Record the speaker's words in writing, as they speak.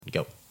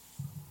Go.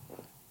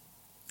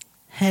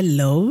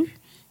 Hello,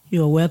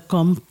 you're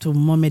welcome to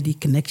Momedy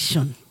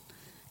Connection,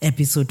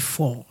 episode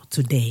 4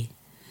 today.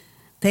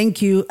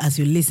 Thank you as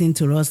you listen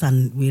to us,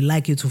 and we'd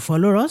like you to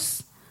follow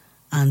us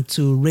and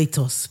to rate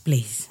us,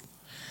 please.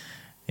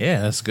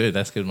 Yeah, that's good.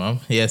 That's good,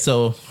 Mom. Yeah,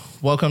 so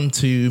welcome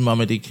to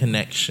Momedy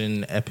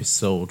Connection,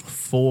 episode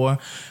 4.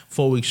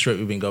 4 weeks straight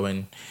we've been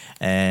going.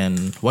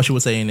 And what you were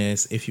saying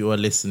is, if you are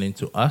listening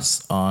to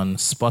us on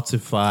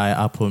Spotify,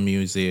 Apple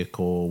Music,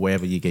 or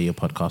wherever you get your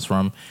podcast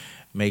from,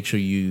 make sure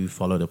you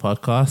follow the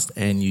podcast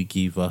and you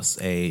give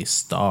us a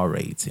star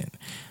rating.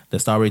 The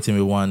star rating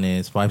we want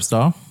is 5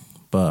 star,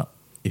 but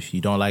if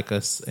you don't like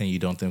us and you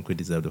don't think we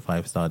deserve the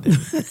 5 star, then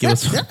give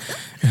us.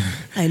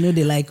 I know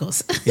they like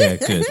us. Yeah,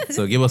 good.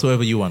 So give us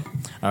whatever you want.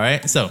 All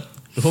right. So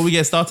before we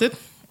get started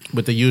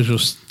with the usual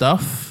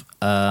stuff,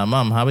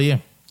 Mom, how are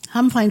you?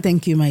 I'm fine,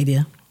 thank you, my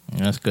dear.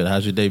 That's good.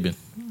 How's your day been?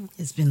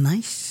 It's been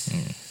nice.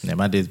 Yeah,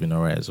 my day's been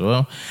all right as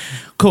well.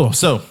 Cool.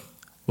 So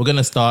we're going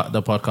to start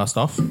the podcast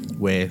off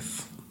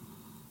with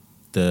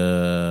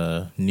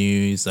the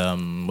news.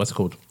 What's it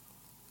called?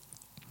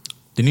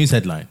 The news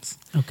headlines.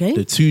 Okay.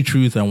 The 2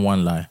 truths and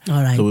 1 lie.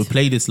 All right. So we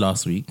played this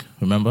last week,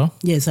 remember?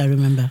 Yes, I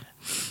remember.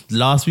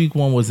 Last week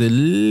one was a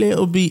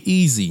little bit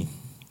easy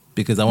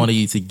because I wanted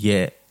you to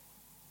get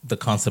the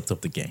concept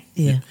of the game.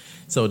 Yeah.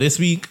 So this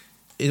week,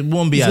 it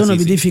won't be It's as easy. going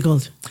to be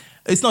difficult.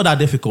 It's not that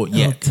difficult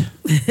yet,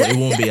 Okay. but it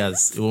won't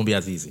be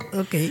as easy.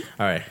 Okay.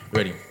 All right,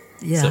 ready?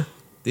 Yeah. So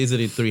these are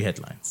the 3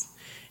 headlines.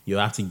 You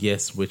have to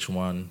guess which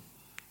one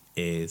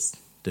is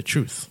the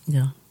truth.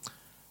 Yeah.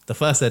 The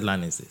first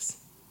headline is this: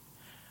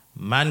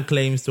 man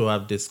claims to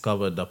have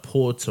discovered the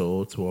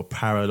portal to a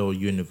parallel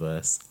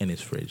universe in his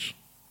fridge.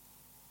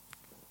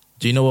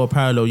 Do you know what a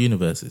parallel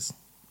universe is?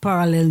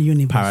 Parallel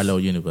universe. Parallel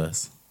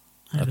universe.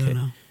 I don't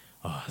know.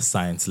 Oh,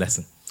 science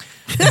lesson.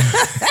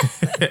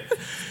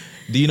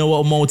 Do you know what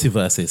a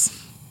multiverse is?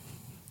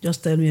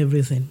 Just tell me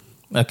everything.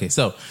 Okay,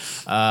 so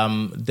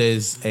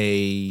there's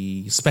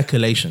a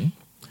speculation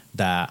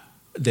that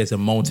there's a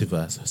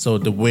multiverse. So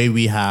the way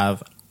we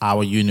have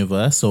our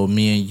universe, so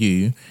me and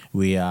you,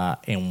 we are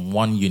in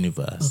one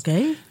universe.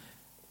 Okay.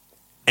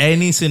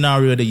 Any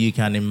scenario that you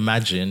can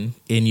imagine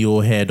in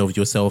your head of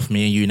yourself,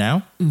 me and you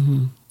now,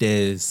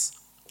 there's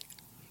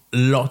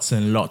lots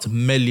and lots,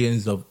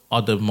 millions of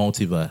other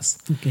multiverse.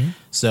 Okay.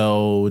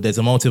 So there's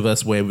a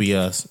multiverse where we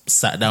are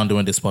sat down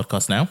doing this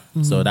podcast now.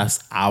 So that's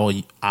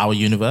our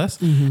universe.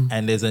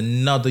 And there's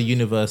another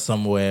universe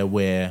somewhere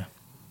where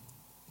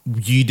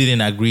you didn't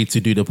agree to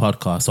do the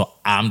podcast, so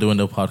I'm doing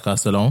the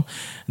podcast alone.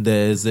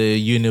 There's a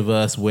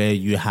universe where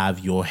you have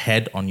your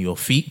head on your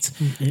feet.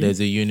 Okay. There's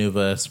a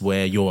universe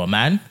where you're a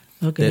man.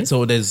 Okay.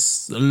 So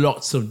there's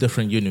lots of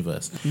different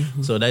universe.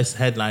 So this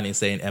headline is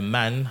saying a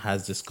man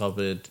has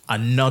discovered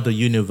another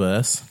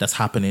universe that's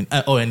happening.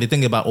 And the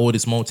thing about all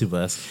this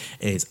multiverse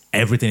is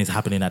everything is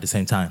happening at the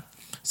same time.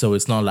 So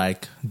it's not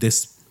like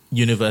this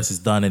universe is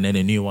done and then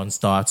a new one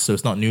starts. So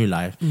it's not new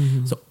life.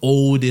 So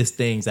all these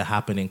things are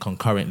happening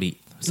concurrently.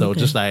 So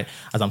just like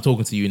as I'm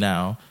talking to you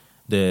now,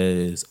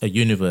 there's a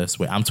universe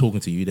where I'm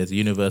talking to you. There's a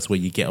universe where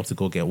you get up to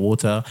go get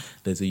water.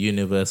 There's a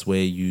universe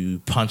where you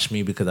punch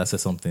me because I said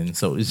something.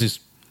 So it's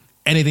just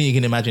anything you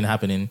can imagine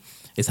happening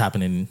is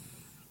happening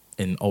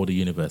in all the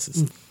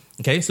universes.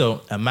 Okay,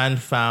 so a man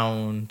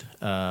found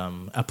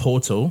a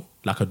portal,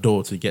 like a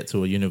door to get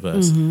to a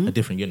universe, a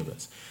different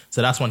universe.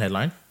 So that's one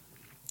headline.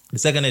 The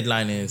second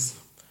headline is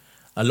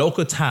a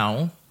local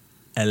town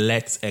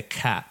elects a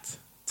cat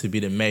to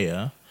be the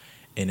mayor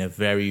in a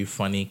very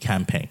funny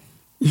campaign.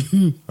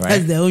 Right?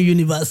 That's their own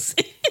universe.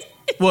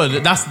 Well,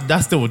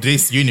 that's still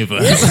this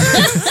universe.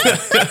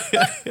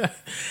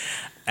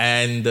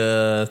 And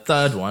the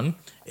third one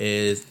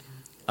is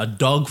a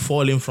dog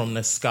falling from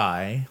the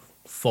sky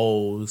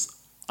falls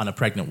on a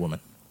pregnant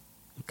woman.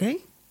 Okay.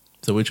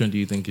 So which one do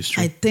you think is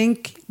true? I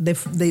think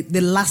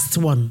the last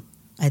one,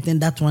 I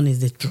think that one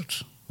is the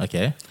truth.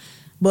 Okay.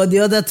 But the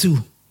other 2,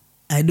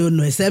 I don't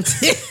know, except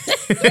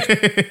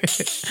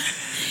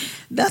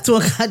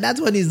that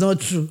one is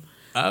not true.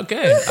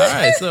 Okay. All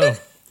right. So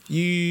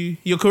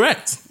you're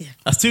correct. Yeah.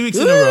 That's 2 weeks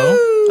in a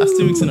row. That's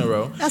 2 weeks in a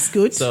row. That's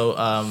good. So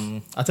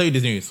I'll tell you the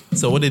news.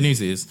 So what the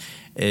news is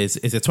a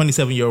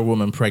 27-year-old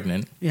woman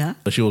pregnant. Yeah.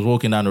 But she was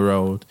walking down the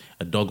road.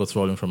 A dog was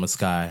falling from the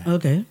sky.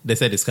 Okay. They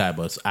said the sky,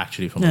 but it's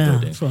actually from Yeah, a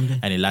building. from there.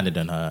 And it landed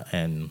on her.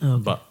 And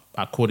Okay. But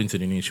according to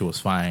the news, she was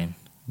fine.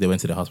 They went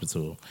to the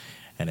hospital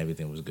and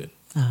everything was good.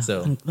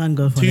 So thank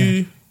God for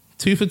that.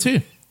 2 for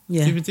 2.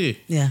 Yeah. 2 for 2.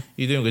 Yeah.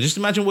 You're doing good. Just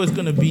imagine what it's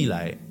going to be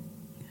like.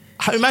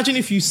 Imagine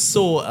if you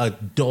saw a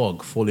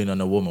dog falling on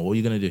a woman. What are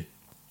you going to do?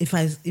 If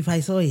I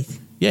saw it.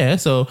 Yeah,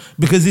 so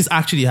because this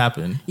actually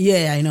happened.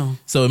 Yeah, I know.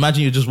 So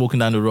imagine you're just walking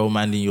down the road,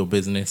 minding your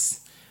business.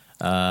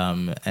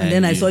 And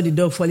then I saw the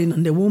dog falling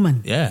on the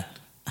woman. Yeah.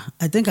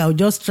 I think I'll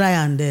just try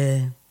and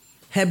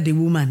help the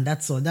woman.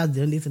 That's all. That's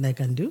the only thing I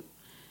can do.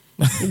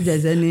 If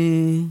there's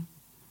any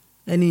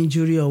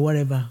injury or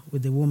whatever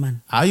with the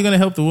woman. How are you going to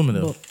help the woman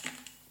though? But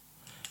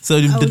So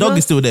the dog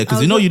is still there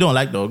because you don't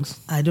like dogs.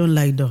 I don't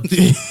like dogs.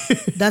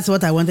 That's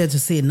what I wanted to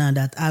say now,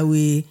 that I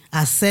will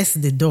assess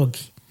the dog.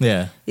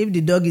 Yeah. If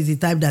the dog is the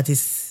type that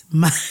is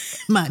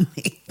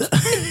managed.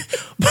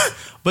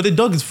 But the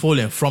dog is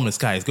falling from the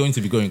sky. It's going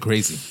to be going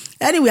crazy.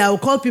 Anyway, I will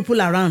call people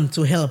around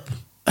to help.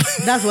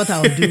 That's what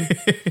I will do.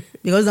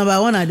 Because number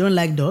one, I don't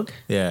like dog.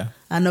 Yeah.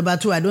 And number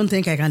two, I don't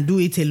think I can do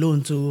it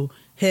alone to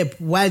help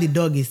while the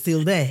dog is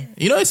still there.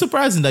 It's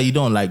surprising that you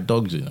don't like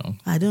dogs,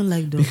 I don't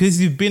like dogs.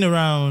 Because you've been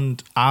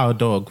around our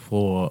dog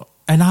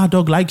and our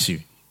dog likes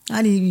you.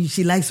 And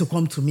she likes to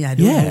come to me. I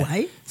don't know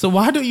why. So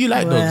why don't you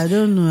like dogs? I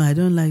don't know.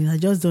 I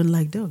just don't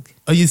like dogs.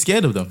 Are you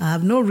scared of them? I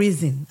have no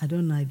reason. I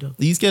don't like dogs.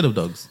 Are you scared of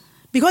dogs?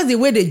 Because the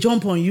way they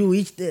jump on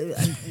you,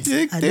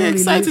 they're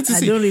excited to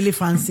see. I don't really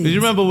fancy it. Do you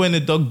remember when the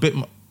dog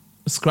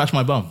scratched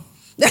my bum?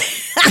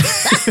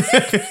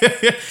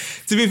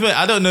 To be fair,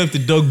 I don't know if the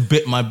dog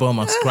bit my bum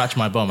or scratched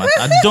my bum.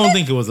 I don't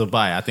think it was a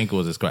bite. I think it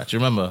was a scratch.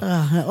 Remember?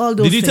 All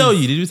those things.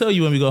 Did you tell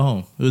you when we got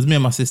home? It was me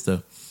and my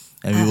sister.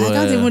 And I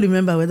can't even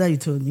remember whether you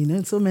told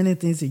me. So many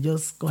things you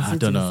just consider. I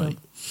don't know.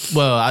 Yourself.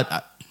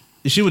 Well,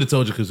 she would have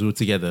told you because we were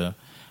together.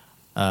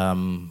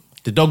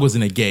 The dog was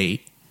in a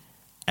gate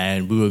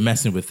and we were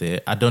messing with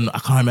it. I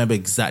can't remember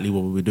exactly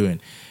what we were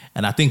doing.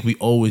 And I think we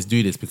always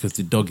do this because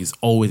the dog is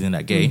always in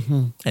that gate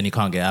and he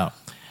can't get out.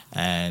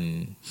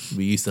 And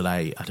we used to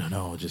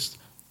just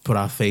put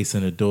our face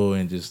in the door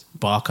and just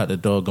bark at the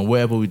dog and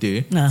whatever we do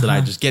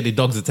to just get the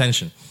dog's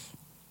attention.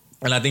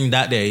 And I think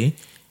that day,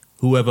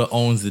 whoever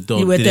owns the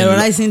dog, you were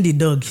terrorizing the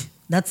dog.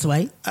 That's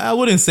why. I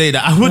wouldn't say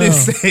that. I wouldn't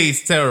say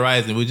it's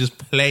terrorizing. We're just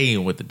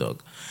playing with the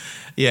dog.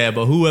 Yeah,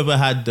 but whoever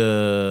had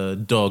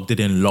the dog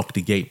didn't lock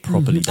the gate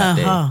properly that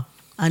day.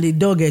 And the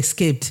dog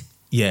escaped.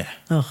 Yeah.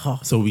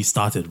 So we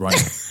started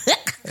running.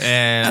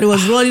 And it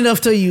was running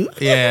after you.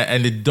 Yeah,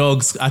 and the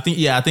dogs, I think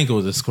it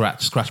was a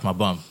scratch my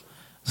bum.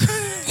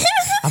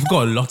 I've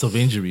got a lot of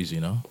injuries,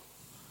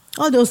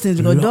 All those things,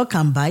 because dog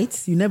can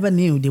bite. You never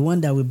knew the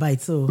one that will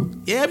bite. So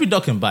yeah, every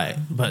dog can bite.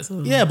 But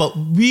but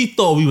we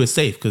thought we were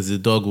safe because the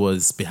dog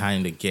was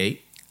behind the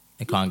gate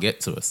and can't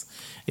get to us.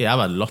 Yeah, I've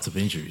had lots of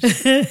injuries.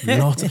 I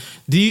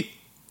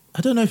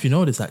don't know if you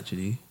know this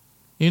actually.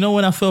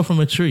 When I fell from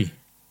a tree?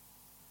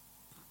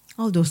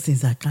 All those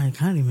things I can't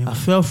remember. I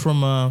fell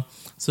from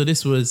so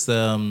this was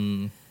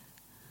in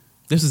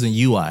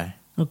UI.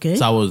 Okay.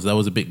 So I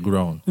was a bit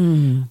grown.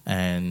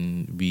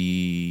 And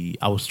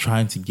I was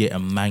trying to get a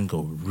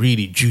mango,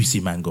 really juicy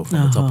mango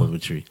from the top of a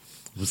tree.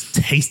 It was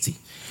tasty.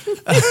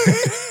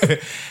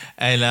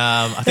 And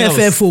I think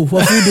FFO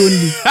for food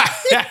only.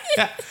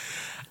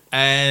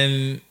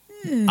 And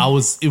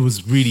it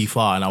was really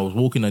far and I was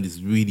walking on this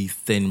really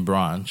thin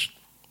branch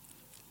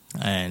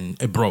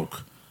and it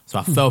broke. So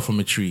I fell from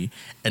a tree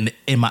and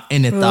in my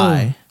inner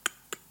thigh,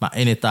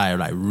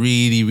 like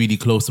really, really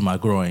close to my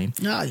groin,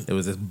 there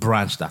was this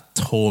branch that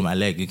tore my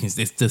leg.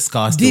 The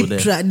scar still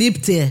there.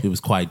 Deep tear. It was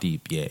quite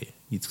deep, yeah.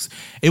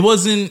 It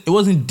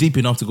wasn't deep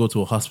enough to go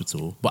to a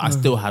hospital, but I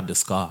still have the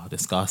scar. The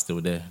scar's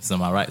still there. It's on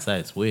my right side.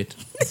 It's weird.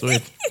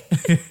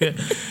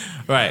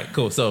 Right,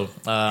 cool. So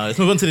let's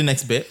move on to the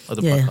next bit of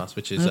the podcast,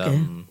 which is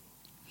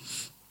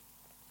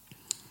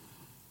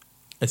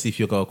let's see if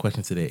you've got a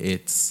question today.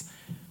 It's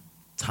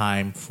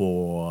time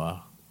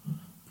for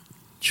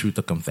Truth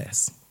or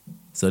Confess.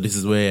 So this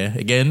is where,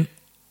 again,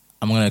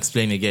 I'm going to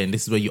explain again.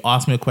 This is where you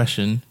ask me a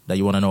question that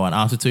you want to know an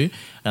answer to, and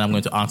I'm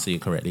going to answer you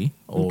correctly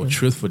or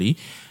truthfully,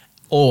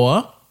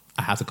 or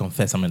I have to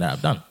confess something that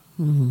I've done.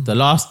 The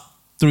last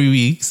 3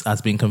 weeks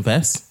has been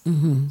confessed.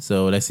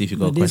 So let's see if you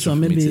got a question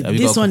for me.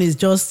 This one is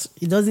just,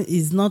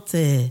 it's not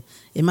a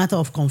matter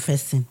of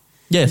confessing.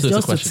 Yeah, it's so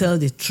just it's to tell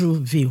the true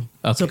view.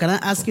 Okay. So can I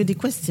ask you the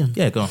question?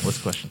 Yeah, go on. What's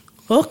the question?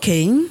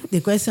 Okay,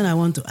 the question I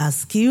want to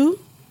ask you,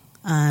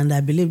 and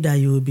I believe that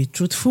you will be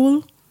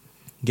truthful.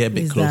 Get a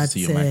bit close to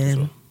your mic as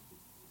well.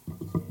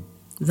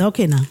 Is that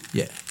okay now?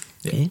 Yeah.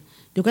 Okay.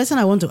 The question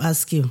I want to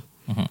ask you,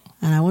 and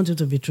I want you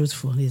to be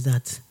truthful, is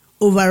that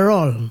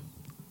overall,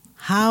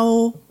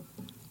 how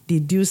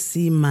did you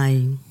see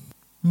my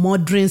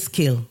mothering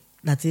skill?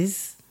 That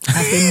is,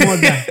 as a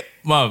mother.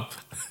 Mom.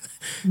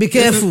 Be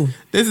careful.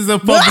 This is a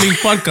public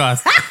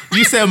podcast.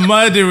 You said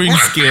murdering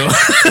skill.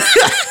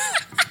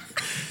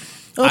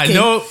 Okay. I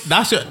know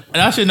that's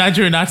your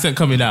Nigerian accent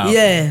coming out.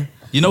 Yeah.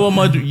 You know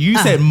what you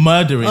said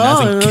murdering as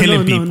in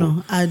killing people.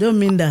 No, I don't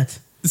mean that.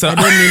 I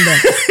don't mean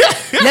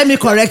that. Let me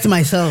correct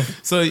myself.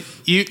 So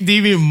do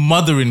you mean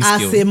mothering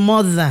skill? As a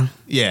mother.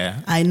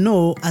 Yeah. I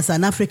know as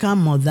an African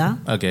mother.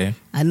 Okay.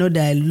 I know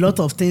there are a lot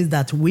of things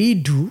that we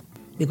do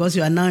because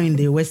you are now in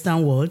the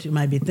Western world. You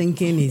might be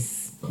thinking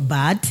it's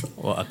bad.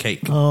 Or a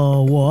cake.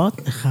 Or what.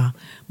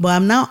 But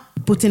I'm now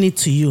putting it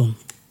to you.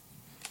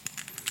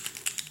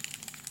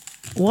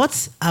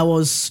 What I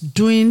was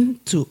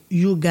doing to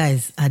you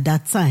guys at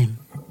that time,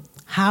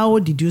 how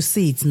did you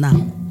see it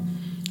now?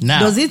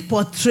 Does it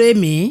portray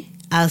me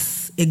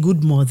as a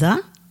good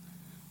mother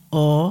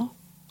or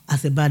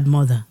as a bad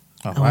mother?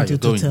 I want you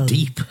to tell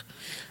deep. Me.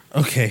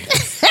 Okay.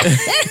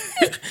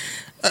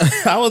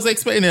 I was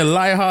expecting a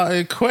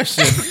lighthearted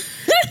question.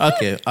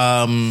 Okay.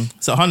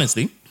 So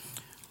honestly,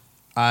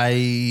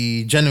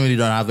 I genuinely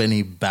don't have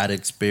any bad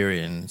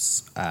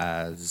experience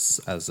as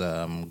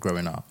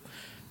growing up.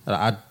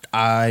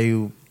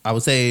 I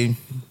would say,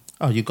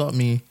 oh, you got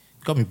me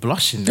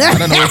blushing now. I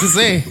don't know what to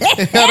say.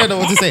 I don't know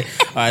what to say.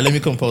 All right, let me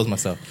compose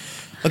myself.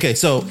 Okay,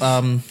 so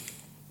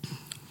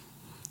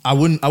I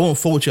won't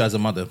fault you as a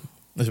mother,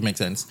 if it makes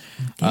sense.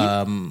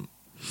 Okay.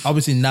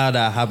 Obviously, now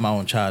that I have my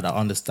own child, I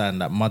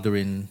understand that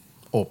mothering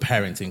or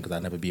parenting, because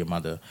I'll never be a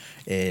mother,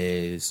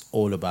 is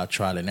all about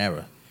trial and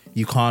error.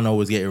 You can't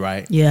always get it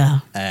right. Yeah.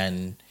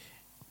 And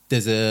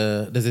there's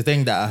a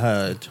thing that I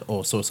heard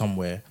or saw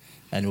somewhere,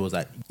 and it was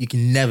like, you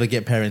can never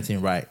get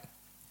parenting right.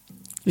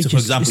 So, for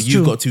example,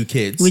 you've got 2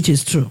 kids. Which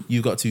is true.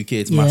 You've got 2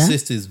 kids. Yeah. My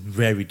sister's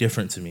very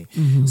different to me.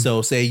 Mm-hmm.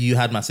 So, say you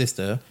had my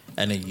sister,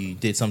 and then you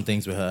did some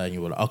things with her, and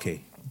you were like,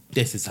 okay,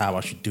 this is how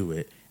I should do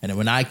it. And then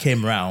when I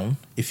came around,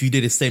 if you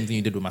did the same thing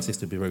you did with my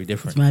sister, it'd be very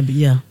different. It might be,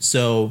 yeah.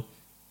 So,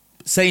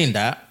 saying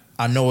that,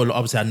 I know a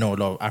lot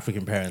of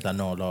African parents. I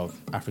know a lot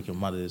of African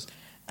mothers.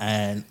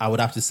 And I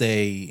would have to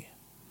say,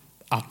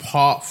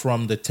 apart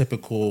from the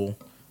typical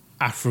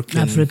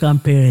African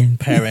parent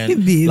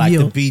like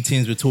the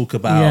beatings we talk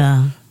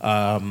about,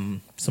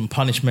 some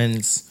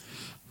punishments,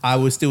 I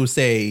would still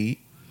say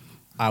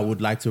I would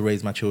like to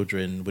raise my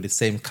children with the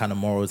same kind of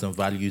morals and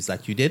values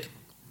like you did.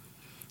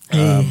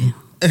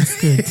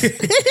 That's good.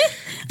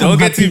 Don't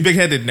get too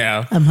big-headed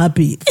now. I'm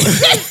happy.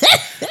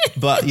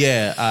 But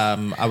yeah,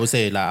 I would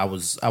say like I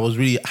was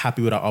really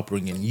happy with our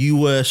upbringing. You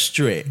were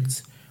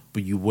strict,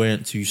 but you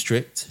weren't too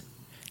strict.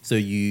 So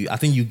I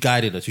think you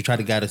guided us. You tried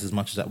to guide us as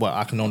much as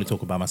I can only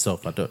talk about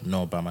myself. I don't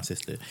know about my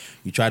sister.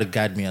 You tried to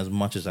guide me as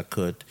much as I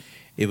could,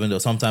 even though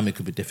sometimes it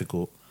could be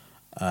difficult.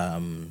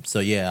 So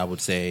yeah, I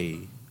would say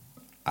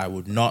I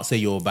would not say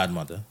you're a bad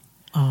mother.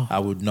 Oh, I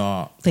would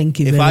not. Thank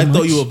you. If very I much.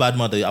 thought you were a bad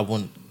mother, I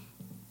wouldn't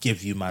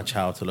give you my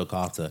child to look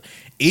after.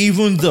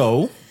 Even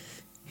though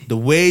the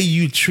way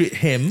you treat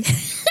him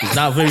is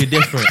not very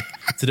different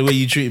to the way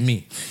you treat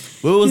me.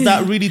 Where was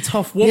that really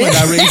tough woman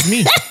that raised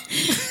me?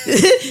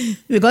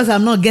 Because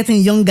I'm not getting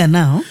younger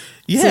now.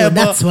 Yeah, so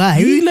that's why.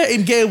 You let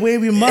him get away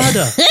with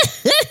murder.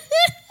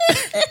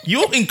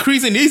 You're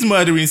increasing his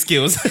murdering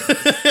skills.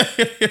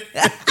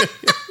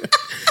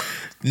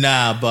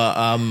 Nah, but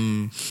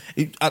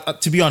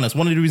to be honest,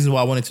 one of the reasons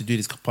why I wanted to do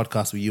this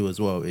podcast with you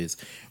as well is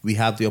we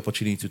have the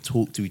opportunity to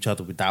talk to each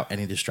other without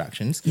any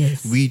distractions.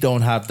 Yes. We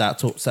don't have that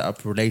set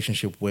up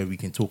relationship where we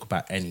can talk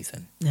about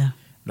anything. Yeah.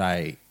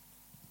 Like,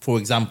 for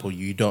example,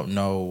 you don't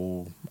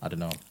know, I don't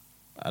know.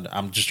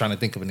 I'm just trying to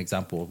think of an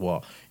example of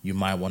what you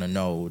might want to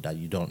know that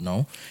you don't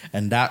know.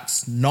 And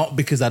that's not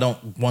because I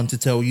don't want to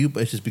tell you,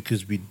 but it's just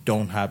because we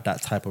don't have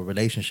that type of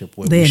relationship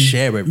where we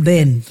share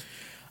everything.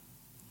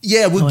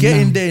 Yeah, we're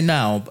getting there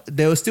now. But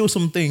there are still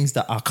some things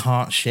that I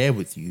can't share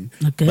with you.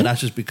 Okay. But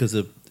that's just because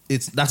of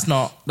that's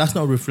not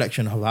a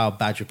reflection of how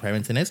bad your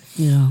parenting is.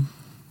 Yeah.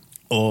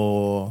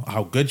 Or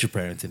how good your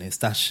parenting is.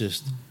 That's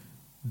just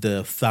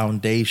the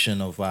foundation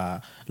of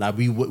like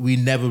we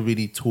never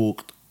really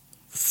talked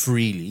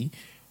freely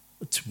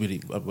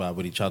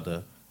with each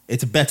other.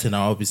 It's better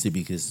now, obviously,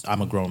 because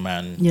I'm a grown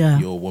man,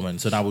 you're a woman.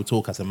 So now we'll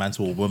talk as a man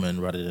to a woman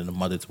rather than a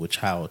mother to a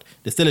child.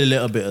 There's still a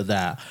little bit of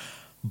that.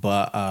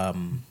 But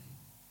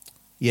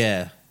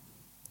yeah,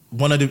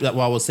 what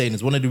I was saying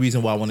is one of the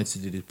reasons why I wanted to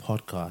do this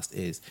podcast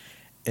is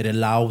it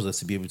allows us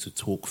to be able to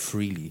talk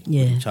freely with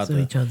each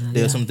other.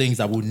 There are some things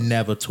that we'll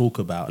never talk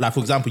about. Like, for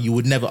example, you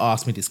would never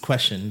ask me this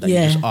question that you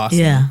just asked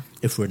me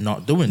if we're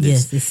not doing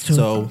this. Yes, it's true.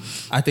 So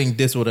I think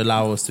this would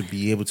allow us to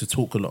be able to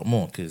talk a lot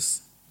more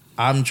because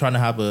I'm trying to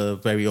have a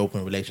very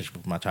open relationship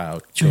with my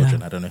children.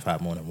 Yeah. I don't know if I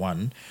have more than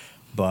one,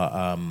 but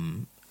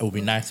it would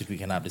be nice if we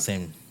can have the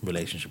same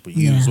relationship with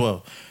you as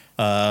well.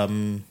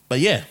 But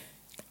yeah,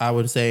 I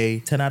would say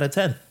 10 out of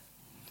 10.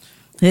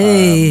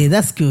 Hey,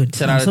 that's good.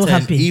 10 I'm out of so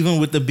 10. happy.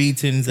 Even with the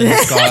beatings and the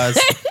scars,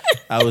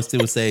 I would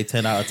still say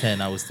 10 out of 10.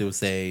 I would still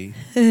say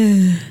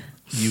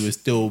you were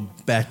still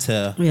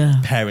better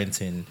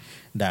parenting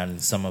than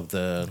some of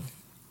the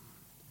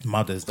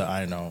mothers that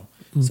I know.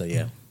 Mm-hmm. So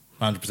yeah,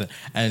 100%.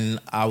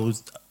 And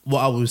what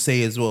I would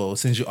say as well,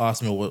 since you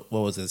asked me what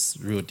was this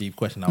real deep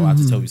question, I would have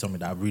to tell you something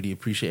that I really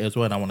appreciate as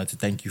well, and I wanted to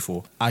thank you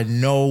for. I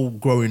know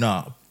growing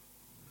up,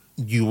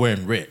 you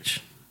weren't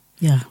rich.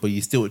 Yeah. But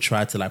you still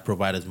tried to like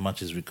provide as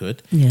much as we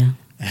could. Yeah.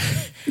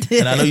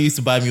 And I know you used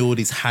to buy me all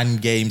these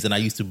hand games and I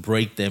used to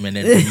break them and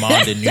then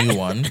demand a new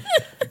one.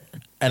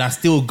 And I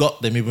still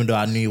got them even though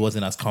I knew it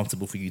wasn't as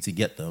comfortable for you to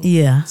get them.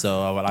 Yeah.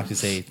 So I would like to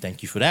say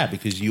thank you for that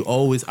because you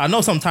always, I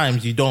know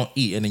sometimes you don't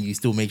eat and then you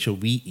still make sure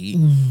we eat.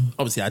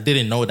 Obviously I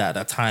didn't know that at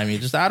that time. You're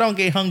just like, I don't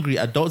get hungry.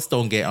 Adults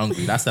don't get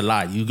hungry. That's a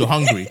lie. You go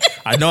hungry.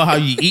 I know how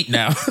you eat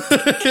now.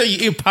 You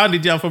eat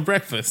pounded jam for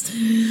breakfast.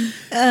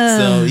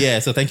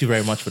 So thank you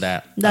very much for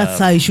that. That's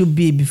how it should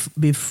be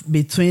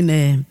between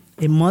a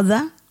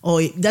mother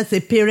or that's a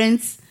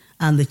parent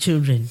and the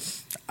children.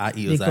 I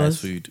eat Ozai's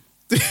food.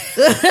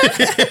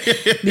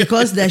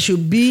 Because there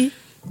should be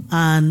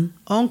an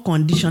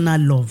unconditional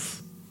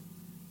love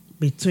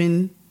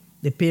between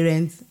the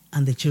parents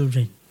and the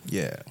children.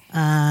 Yeah.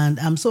 And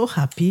I'm so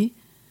happy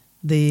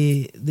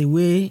the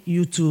way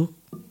you two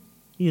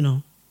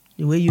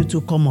the way you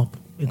two come up.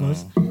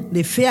 Because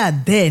the fear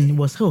then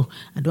was,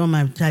 I don't want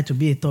my child to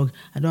be a thug.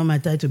 I don't want my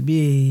child to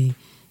be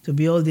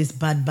all these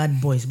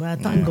bad boys. But I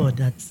thank God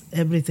that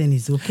everything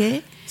is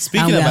okay.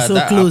 Speaking and we about are so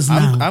that, close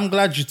now. I'm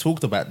glad you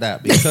talked about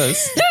that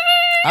because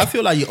I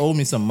feel like you owe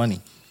me some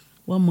money.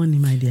 What money,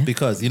 my dear?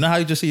 Because you know how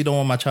you just say you don't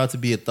want my child to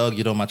be a thug,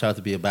 you don't want my child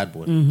to be a bad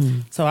boy.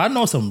 So I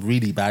know some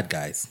really bad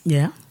guys.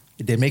 Yeah.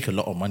 They make a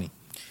lot of money.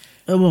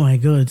 Oh my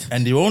God.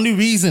 And the only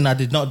reason I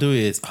did not do it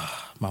is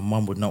my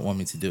mom would not want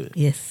me to do it.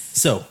 Yes.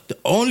 So the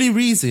only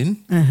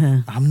reason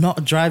I'm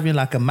not driving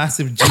like a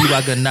massive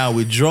G-Wagon now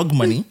with drug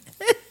money,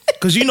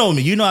 because you know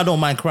me, I don't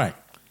mind crime.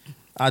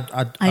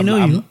 I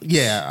know you.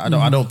 Yeah,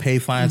 I don't pay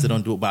fines, I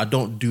don't do it, but I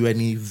don't do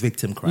any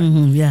victim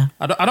crime. Yeah.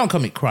 I don't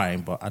commit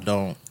crime, but I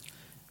don't,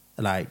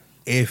 like,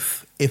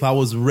 if I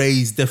was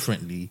raised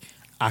differently,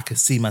 I could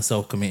see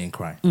myself committing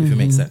crime, if it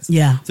makes sense.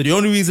 Yeah. So the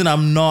only reason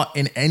I'm not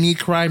in any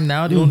crime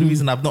now, the only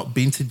reason I've not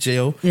been to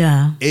jail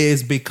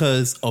is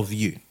because of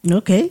you.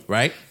 Okay.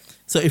 Right?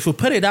 So if we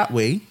put it that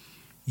way,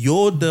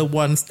 you're the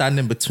one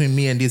standing between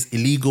me and this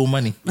illegal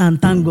money.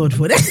 And thank God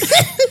for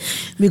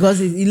that.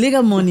 Because it's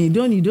illegal money.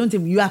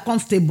 You are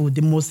comfortable.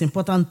 The most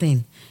important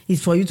thing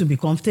is for you to be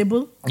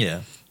comfortable.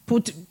 Yeah.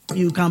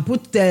 You can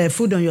put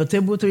food on your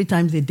table 3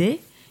 times a day.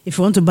 If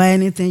you want to buy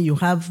anything, you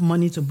have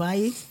money to buy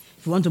it.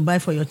 If you want to buy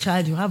for your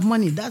child, you have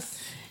money.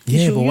 That's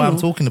but what I'm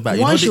talking about.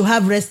 Once you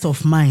have rest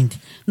of mind,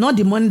 not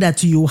the money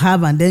that you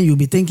have and then you'll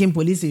be thinking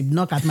police will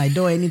knock at my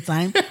door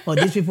anytime or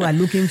these people are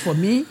looking for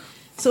me.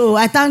 So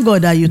I thank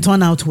God that you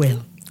turn out well.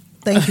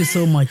 Thank you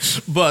so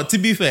much. But to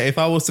be fair, if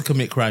I was to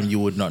commit crime, you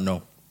would not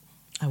know.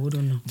 I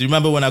wouldn't know. Do you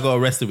remember when I got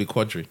arrested with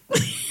Quadri?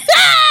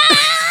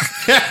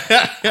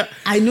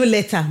 I know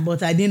later,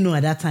 but I didn't know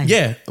at that time.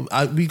 Yeah,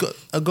 I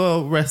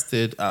got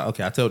arrested.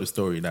 Okay, I'll tell the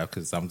story now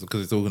because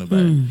it's talking about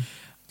it.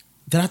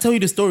 Did I tell you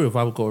the story of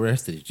how I got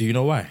arrested? Do you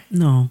know why?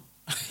 No.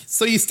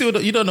 So you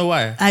don't know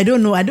why? I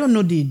don't know. I don't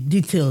know the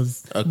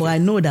details, but I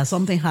know that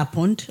something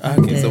happened.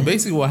 Okay, so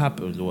basically what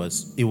happened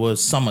was it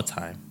was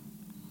summertime.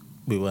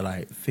 We were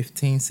like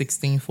 15,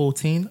 16,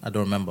 14. I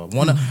don't remember.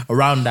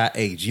 Around that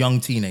age, young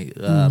teenage,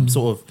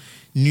 sort of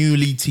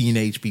newly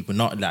teenage people,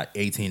 not like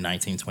 18,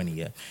 19, 20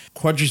 yet.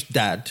 Quadri's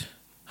dad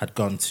had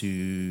gone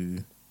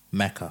to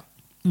Mecca.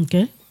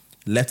 Okay.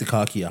 Left the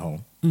car key at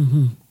home.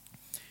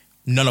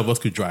 None of us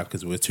could drive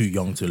because we were too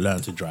young to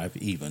learn to drive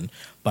even.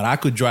 But I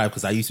could drive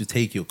because I used to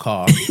take your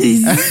car.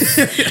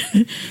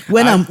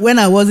 when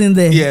I wasn't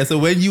there. Yeah, so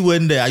when you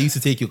weren't there, I used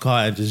to take your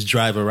car and just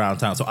drive around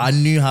town. So I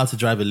knew how to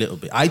drive a little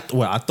bit. I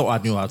thought I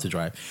knew how to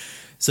drive.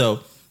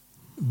 So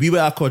we were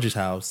at Quadri's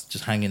house,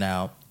 just hanging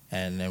out.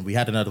 And then we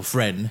had another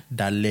friend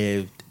that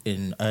lived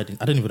in Erding.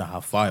 I don't even know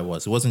how far it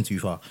was. It wasn't too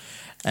far.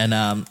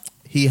 And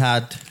he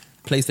had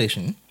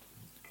PlayStation,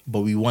 but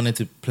we wanted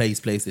to play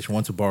his PlayStation,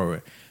 wanted to borrow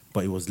it.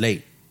 But it was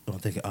late. I'm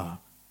thinking,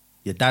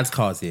 your dad's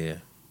car's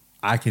here.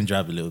 I can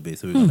drive a little bit,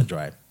 so we're going to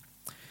drive.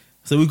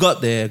 So we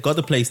got there, got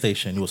the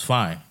PlayStation. It was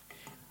fine.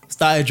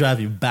 Started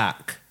driving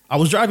back. I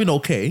was driving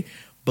okay,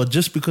 but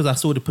just because I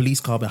saw the police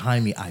car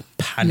behind me, I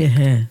panicked.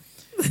 Yeah.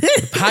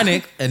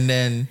 Panicked, and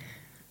then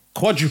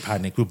Quadri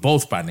panicked. We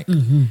both panicked.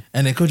 And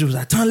then Quadri was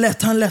like, turn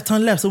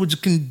left, so we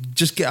can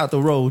just get out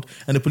the road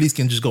and the police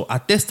can just go.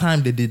 At this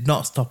time, they did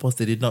not stop us.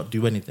 They did not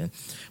do anything.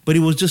 But it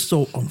was just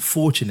so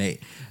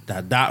unfortunate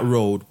that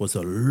road was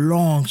a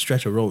long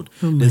stretch of road.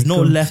 There's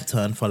no left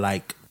turn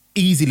for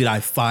easily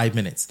 5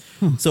 minutes.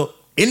 So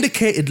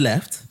indicated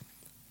left,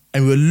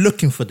 and we were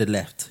looking for the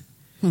left.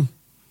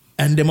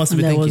 And they must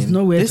have been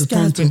thinking, this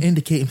guy's been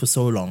indicating for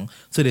so long,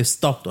 so they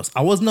stopped us.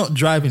 I was not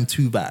driving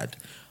too bad,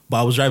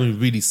 but I was driving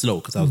really slow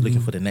because I was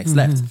looking for the next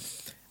left.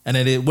 And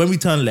then when we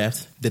turned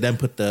left, they then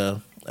put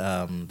their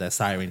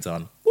sirens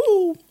on.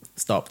 Woo!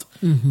 Stopped.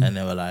 And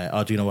they were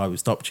like, do you know why we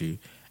stopped you?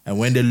 And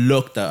when they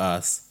looked at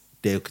us,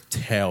 they could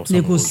tell.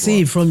 They could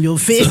see from your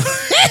face,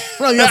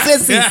 from your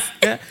faces.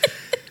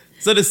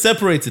 So they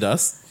separated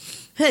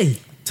us. Hey.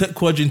 Took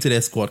Quadri into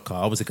their squad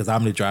car, obviously because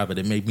I'm the driver.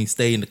 They made me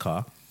stay in the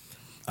car.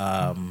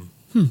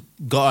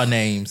 Got our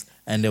names,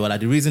 and they were like,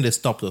 the reason they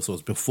stopped us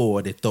was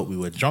before they thought we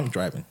were drunk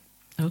driving.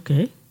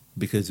 Okay.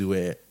 Because we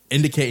were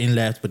indicating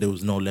left, but there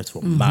was no left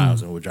for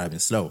miles, and we were driving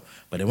slow.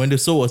 But then when they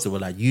saw us, they were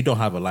like, you don't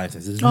have a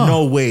license. There's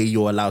no way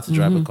you're allowed to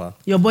drive a car.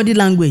 Your body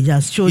language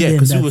has shown them. Yeah,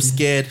 because we were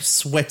scared,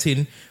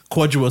 sweating.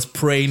 Quadri was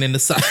praying in the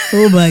side.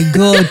 Oh my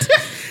God.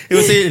 He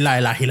was saying, la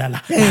ilaha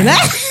illallah.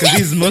 Because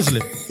he's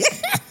Muslim.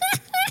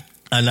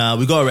 And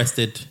we got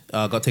arrested,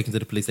 got taken to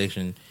the police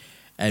station,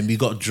 and we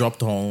got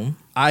dropped home.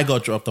 I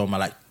got dropped home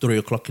at 3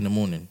 o'clock in the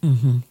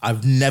morning.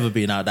 I've never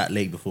been out that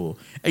late before.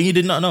 And you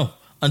did not know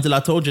until I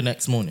told you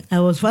next morning. I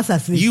was fast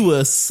asleep. You were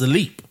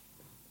asleep.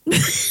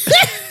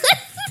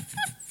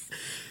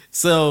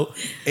 So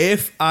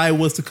if I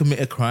was to commit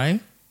a crime,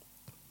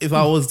 if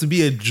I was to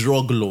be a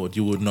drug lord,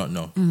 you would not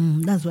know.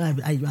 That's why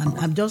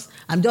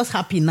I'm just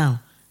happy now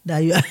that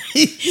you are.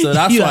 So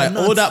that's why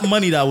all that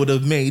money that I would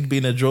have made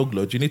being a drug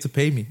lord, you need to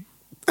pay me.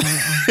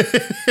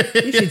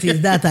 If it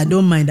is that, I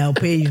don't mind. I'll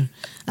pay you.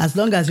 As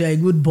long as you're a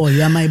good boy.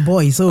 You are my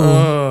boy. So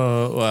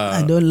wow.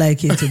 I don't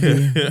like it to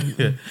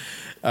be.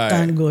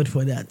 Thank God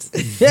for that.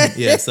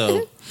 Yeah, so,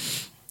 all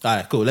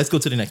right, cool. Let's go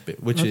to the next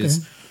bit, which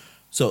is,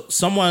 so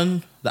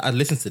someone that I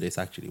listened to this,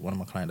 actually, one of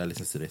my clients that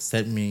listens to this,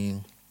 sent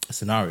me a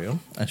scenario,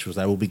 and she was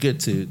like, it would be good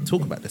to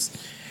talk about this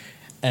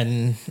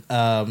and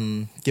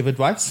give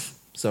advice.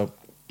 So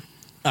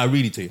I'll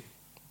read it to you.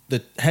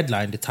 The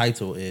headline, the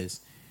title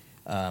is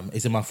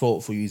it my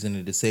fault for using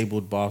a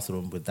disabled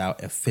bathroom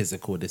without a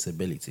physical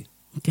disability?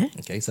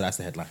 Okay, so that's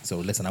the headline. So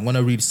listen, I'm going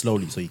to read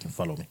slowly so you can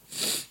follow me.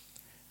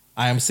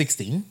 I am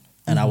 16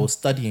 and I was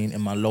studying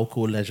in my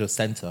local leisure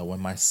center when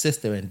my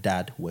sister and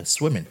dad were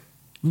swimming.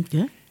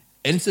 Okay.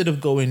 Instead of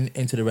going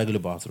into the regular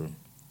bathroom,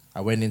 I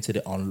went into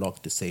the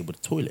unlocked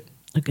disabled toilet.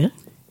 Okay.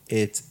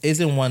 It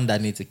isn't one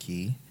that needs a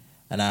key,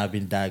 and I've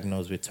been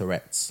diagnosed with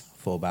Tourette's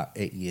for about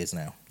 8 years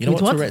now. You know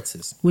what Tourette's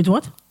is? With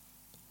what?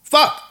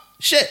 Fuck!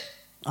 Shit!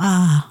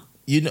 Ah.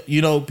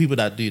 You know people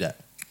that do that.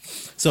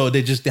 So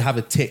they have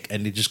a tick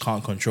and they just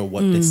can't control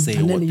what they say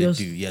or what they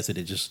do. Yeah, so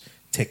they just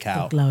tick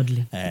out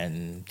loudly.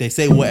 And they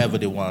say whatever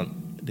they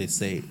want. They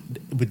say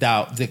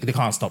without, they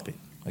can't stop it.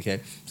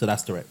 Okay, so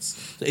that's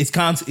Tourette's. So it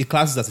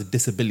classes as a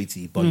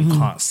disability, but you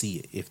can't see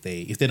it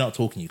if they're not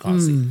talking. You can't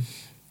see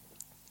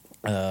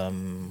it.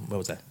 Where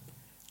was that?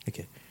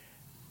 Okay,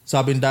 so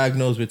I've been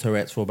diagnosed with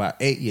Tourette's for about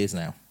 8 years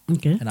now.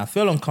 Okay, and I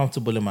feel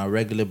uncomfortable in my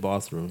regular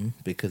bathroom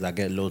because I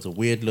get loads of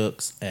weird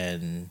looks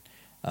and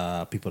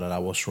people that I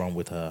what's wrong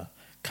with her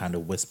kind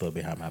of whisper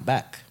behind my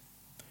back.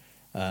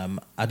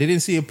 I didn't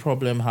see a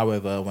problem,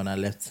 however, when I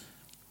left.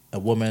 A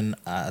woman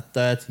at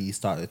 30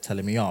 started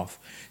telling me off,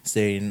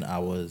 saying I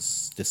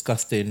was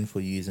disgusting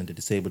for using the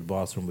disabled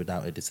bathroom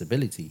without a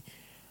disability.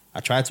 I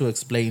tried to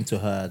explain to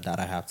her that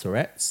I have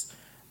Tourette's,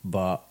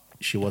 but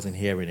she wasn't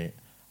hearing it.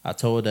 I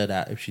told her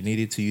that if she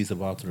needed to use the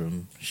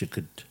bathroom, she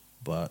could,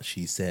 but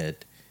she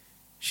said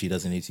she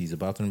doesn't need to use the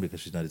bathroom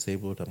because she's not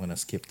disabled. I'm going to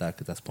skip that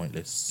because that's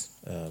pointless.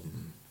 I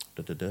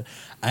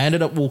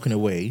ended up walking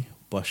away,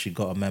 but she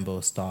got a member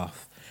of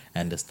staff,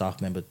 and the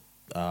staff member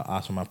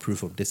asked for my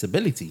proof of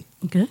disability,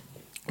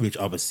 which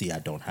obviously I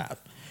don't have.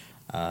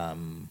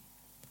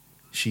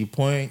 She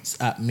points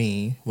at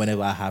me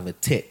whenever I have a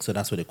tick, so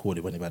that's what they call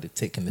it, whenever I have a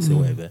tick and they say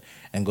whatever,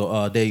 and go,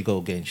 oh, there you go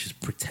again, she's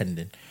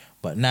pretending.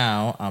 But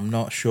now I'm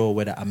not sure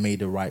whether I made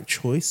the right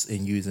choice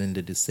in using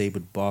the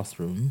disabled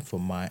bathroom for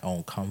my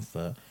own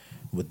comfort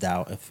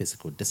without a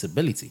physical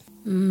disability.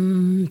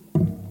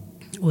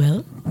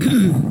 Well,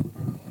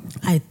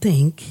 I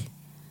think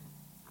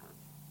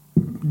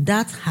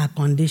that's her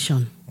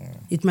condition.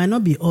 It might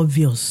not be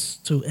obvious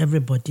to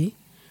everybody,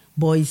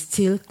 but it's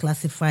still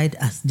classified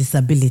as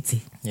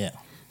disability. Yeah.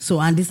 So,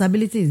 and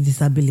disability is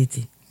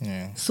disability.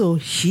 Yeah. So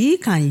she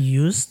can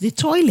use the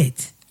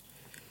toilet.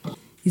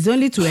 It's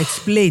only to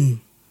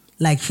explain,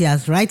 like she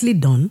has rightly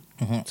done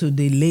to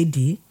the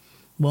lady,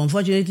 but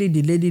unfortunately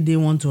the lady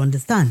didn't want to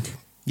understand.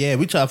 Yeah,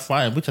 which I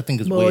find, which I think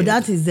is but weird.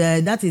 But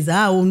that is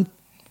her own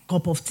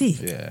cup of tea.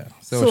 Yeah.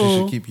 So she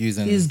should keep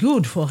using it. It's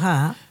good for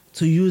her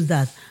to use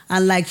that.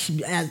 And like,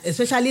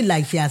 especially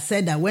like she has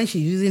said that when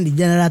she's using the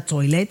general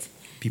toilet,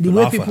 the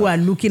way people are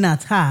looking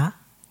at her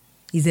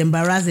is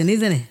embarrassing,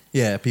 isn't it?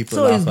 Yeah,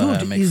 people laugh at her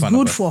and make fun of her. It's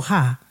good for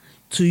her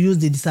to use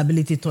the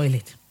disability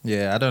toilet.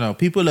 Yeah, I don't know.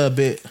 People are a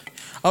bit...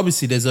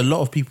 Obviously, there's a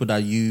lot of people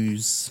that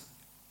use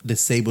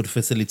disabled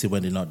facility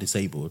when they're not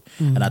disabled.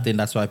 And I think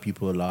that's why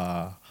people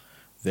are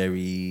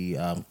very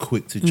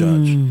quick to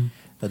judge.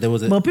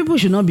 But people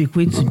should not be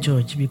quick to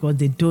judge because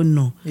they don't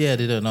know. Yeah,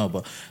 they don't know.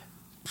 But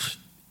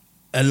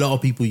a lot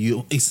of people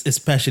use,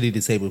 especially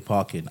disabled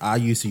parking. I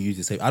used to use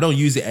disabled. I don't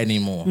use it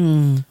anymore.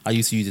 I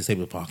used to use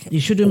disabled parking. You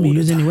shouldn't be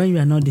using it when you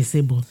are not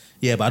disabled.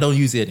 Yeah, but I don't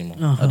use it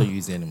anymore. I don't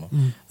use it anymore.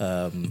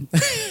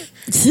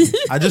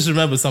 I just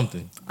remember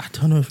something. I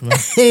don't know if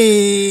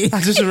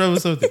I just remember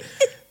something.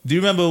 Do you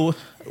remember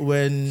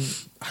when,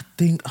 I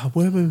think,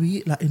 where were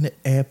we? Like in the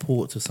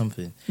airport or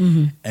something.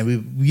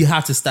 And we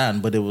had to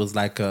stand, but it was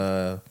like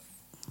a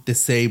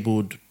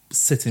disabled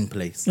sitting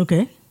place.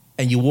 Okay.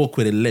 And you walk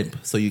with a limp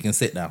so you can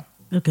sit down.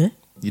 Okay.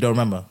 You don't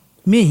remember?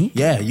 Me?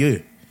 Yeah,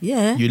 you.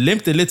 Yeah. You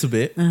limped a little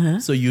bit,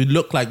 so you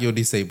look like you're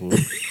disabled.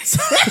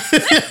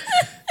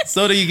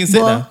 So that you can sit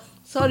down.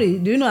 Sorry,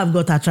 do you know I've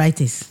got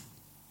arthritis?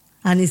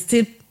 And it's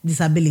still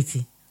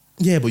disability.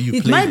 Yeah, but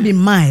it might be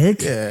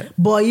mild, yeah.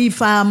 But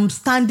if I'm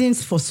standing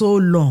for so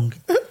long,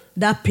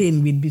 that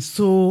pain will be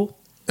so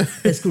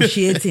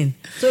excruciating.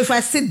 So if I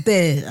sit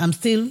there, I'm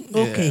still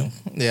okay.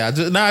 Yeah,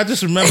 I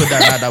just remember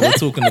that we're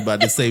talking about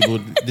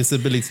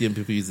disability and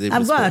people use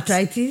I've got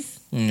arthritis.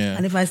 Yeah.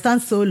 And if I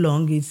stand so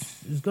long,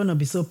 it's going to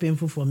be so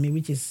painful for me,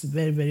 which is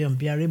very, very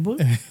unbearable.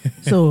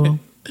 So...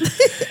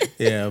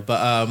 yeah,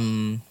 but...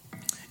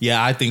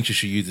 yeah, I think you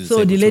should use it.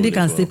 So the lady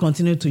can still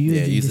continue to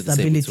use the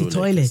disability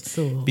toilet.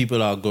 So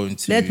people are going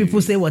to... Let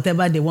people say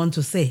whatever they want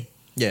to say.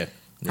 Yeah.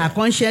 Her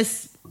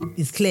conscience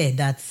is clear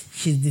that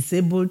she's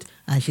disabled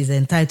and she's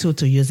entitled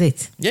to use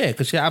it. Yeah,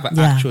 because she have an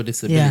actual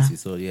disability.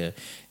 So yeah,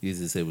 use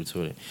the disabled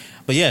toilet.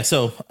 But yeah,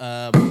 so...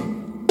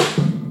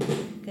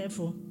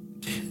 Careful.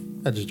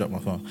 I just dropped my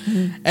phone.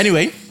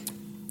 Anyway,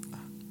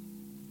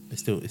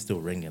 it's still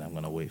ringing. I'm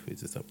going to wait for it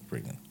to stop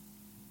ringing.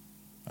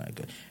 All right,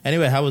 good.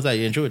 Anyway, how was that?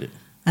 You enjoyed it?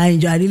 I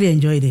really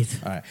enjoyed it.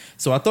 All right.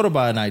 So I thought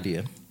about an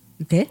idea.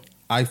 Okay.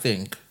 I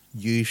think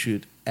you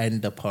should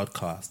end the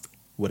podcast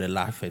with a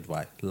life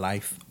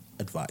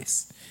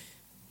advice.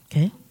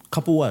 Okay.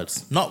 Couple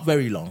words, not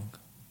very long.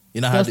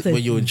 You know how Just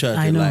when you're in church,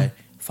 you're know. like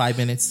 5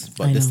 minutes,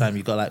 but this time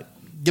you got like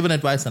give an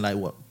advice in like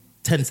what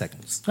 10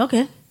 seconds.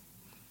 Okay.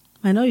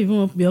 I know you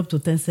won't be up to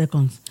 10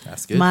 seconds.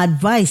 That's good. My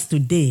advice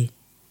today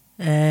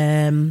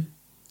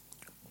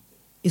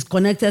is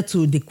connected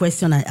to the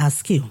question I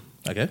asked you.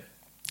 Okay.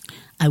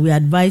 I will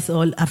advise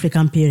all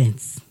African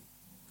parents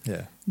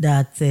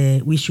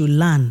that we should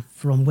learn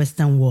from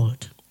Western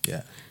world.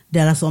 Yeah.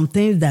 There are some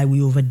things that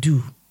we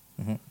overdo,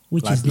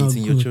 which Like is not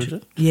beating good. your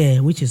children? Yeah,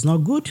 which is not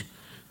good.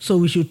 So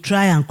we should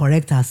try and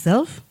correct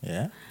ourselves.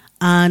 Yeah.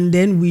 And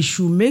then we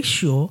should make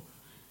sure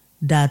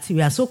that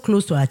we are so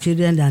close to our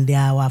children and they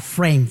are our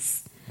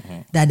friends,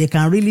 that they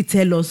can really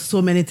tell us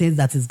so many things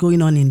that is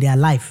going on in their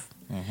life.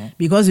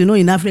 Because,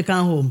 in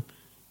African home,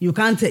 you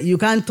can't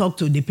talk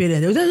to the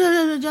parents. They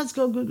say, just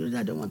go,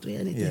 I don't want to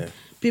hear anything. Yeah.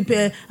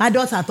 People,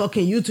 adults are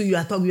talking, you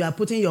are talking, you are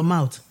putting your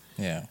mouth.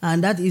 Yeah.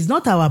 And that is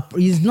not our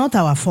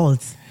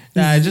fault.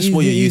 Nah, it's just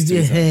what you're used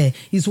to.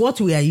 It's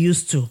what we are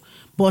used to.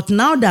 But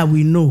now that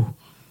we know,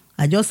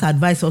 I just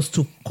advise us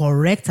to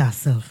correct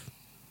ourselves.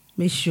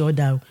 Make sure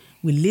that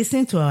we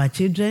listen to our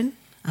children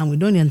and we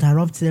don't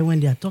interrupt them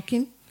when they are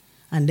talking.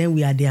 And then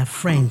we are their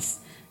friends.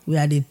 We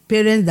are the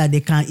parents that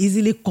they can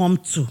easily come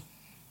to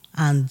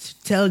and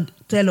tell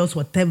us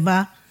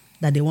whatever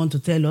that they want to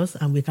tell us,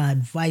 and we can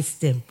advise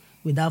them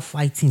without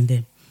fighting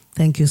them.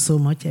 Thank you so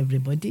much,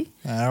 everybody.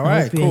 All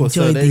right, cool.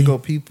 So there you go,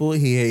 people.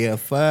 Here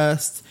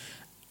first.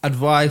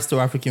 Advice to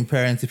African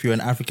parents: if you're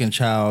an African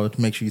child,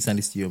 make sure you send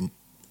this to your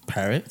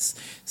parents.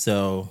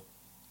 So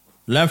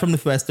learn from the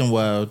Western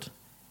world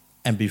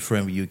and be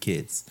friends with your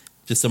kids.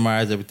 Just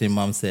summarize everything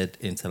Mom said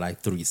into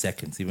like 3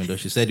 seconds, even though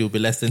she said it would be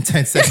less than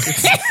 10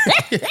 seconds.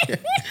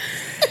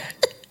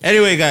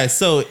 Anyway, guys,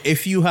 so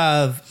if you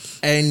have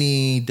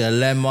any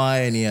dilemma,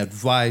 any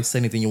advice,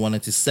 anything you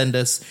wanted to send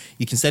us,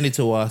 you can send it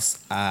to us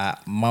at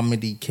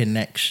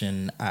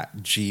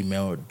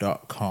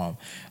momedyconnection@gmail.com.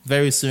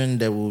 Very soon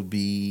there will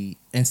be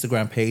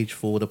Instagram page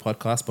for the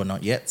podcast, but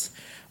not yet.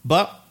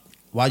 But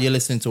while you're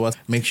listening to us,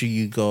 make sure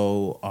you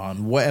go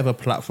on whatever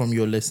platform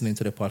you're listening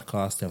to the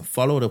podcast and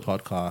follow the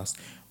podcast.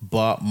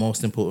 But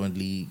most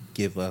importantly,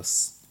 give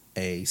us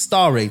a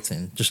star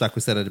rating. Just like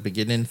we said at the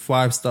beginning,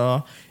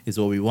 5-star is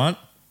what we want.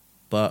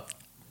 But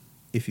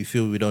if you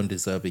feel we don't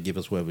deserve it, give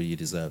us whatever you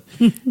deserve.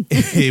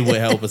 It will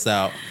help us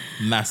out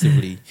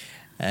massively.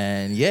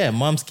 And yeah,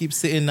 moms keep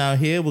sitting out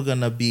here. We're going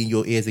to be in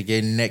your ears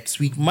again next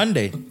week,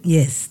 Monday.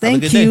 Yes.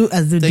 Thank you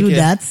as you do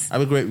that.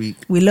 Have a great week.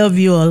 We love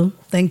you all.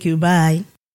 Thank you. Bye.